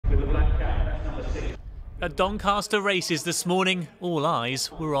At Doncaster races this morning, all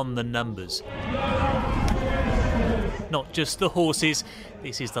eyes were on the numbers. Not just the horses.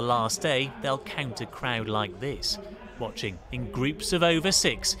 This is the last day they'll count a crowd like this. Watching in groups of over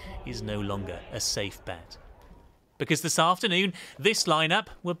 6 is no longer a safe bet. Because this afternoon, this lineup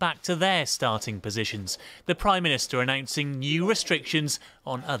were back to their starting positions. The Prime Minister announcing new restrictions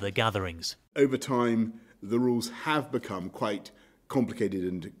on other gatherings. Over time, the rules have become quite complicated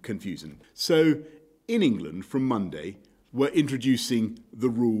and confusing. So, in England, from Monday, we're introducing the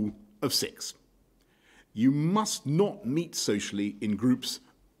rule of 6. You must not meet socially in groups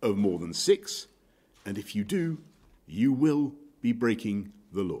of more than 6, and if you do, you will be breaking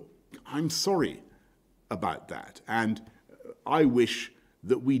the law. I'm sorry about that, and I wish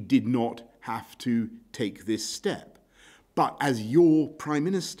that we did not have to take this step. But as your Prime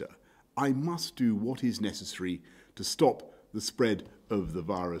Minister, I must do what is necessary to stop the spread of the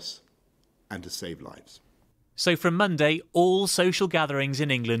virus and to save lives. So from Monday, all social gatherings in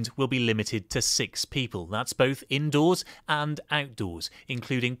England will be limited to 6 people. That's both indoors and outdoors,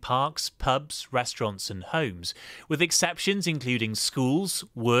 including parks, pubs, restaurants and homes, with exceptions including schools,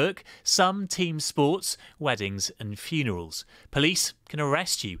 work, some team sports, weddings and funerals. Police can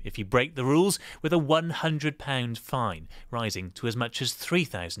arrest you if you break the rules with a £100 fine, rising to as much as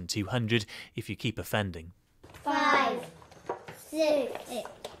 £3,200 if you keep offending. 5, 6,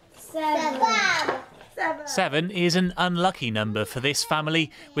 7. 7 is an unlucky number for this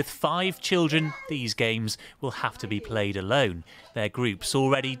family. With 5 children, these games will have to be played alone. Their group's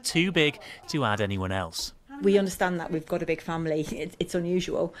already too big to add anyone else. We understand that we've got a big family, it's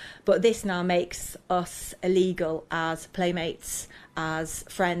unusual, but this now makes us illegal as playmates, as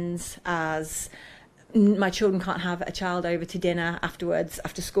friends, as my children can't have a child over to dinner afterwards,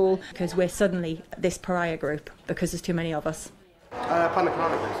 after school, because we're suddenly this pariah group because there's too many of us. Pina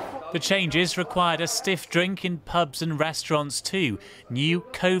colada, please. The changes required a stiff drink in pubs and restaurants too. New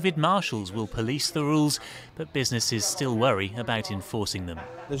COVID marshals will police the rules, but businesses still worry about enforcing them.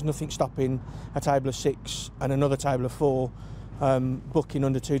 There's nothing stopping a table of 6 and another table of 4 booking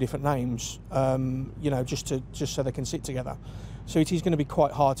under 2 different names, just so they can sit together. So it is going to be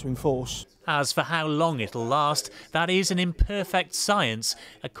quite hard to enforce. As for how long it'll last, that is an imperfect science,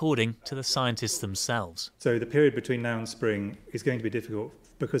 according to the scientists themselves. So the period between now and spring is going to be difficult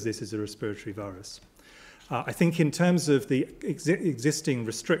because this is a respiratory virus. I think in terms of the existing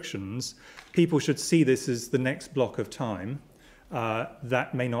restrictions, people should see this as the next block of time.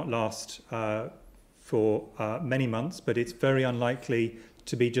 That may not last for many months, but it's very unlikely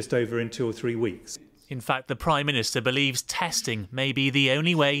to be just over in 2 or 3 weeks. In fact, the Prime Minister believes testing may be the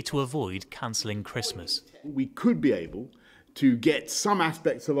only way to avoid cancelling Christmas. We could be able to get some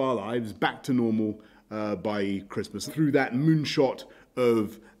aspects of our lives back to normal by Christmas through that moonshot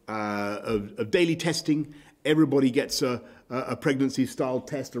of daily testing. Everybody gets a pregnancy-style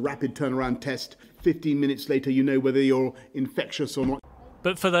test, a rapid turnaround test. 15 minutes later, you know whether you're infectious or not.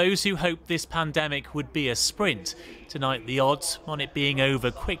 But for those who hoped this pandemic would be a sprint, tonight the odds on it being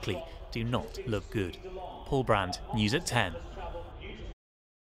over quickly do not look good. Paul Brand, News at 10.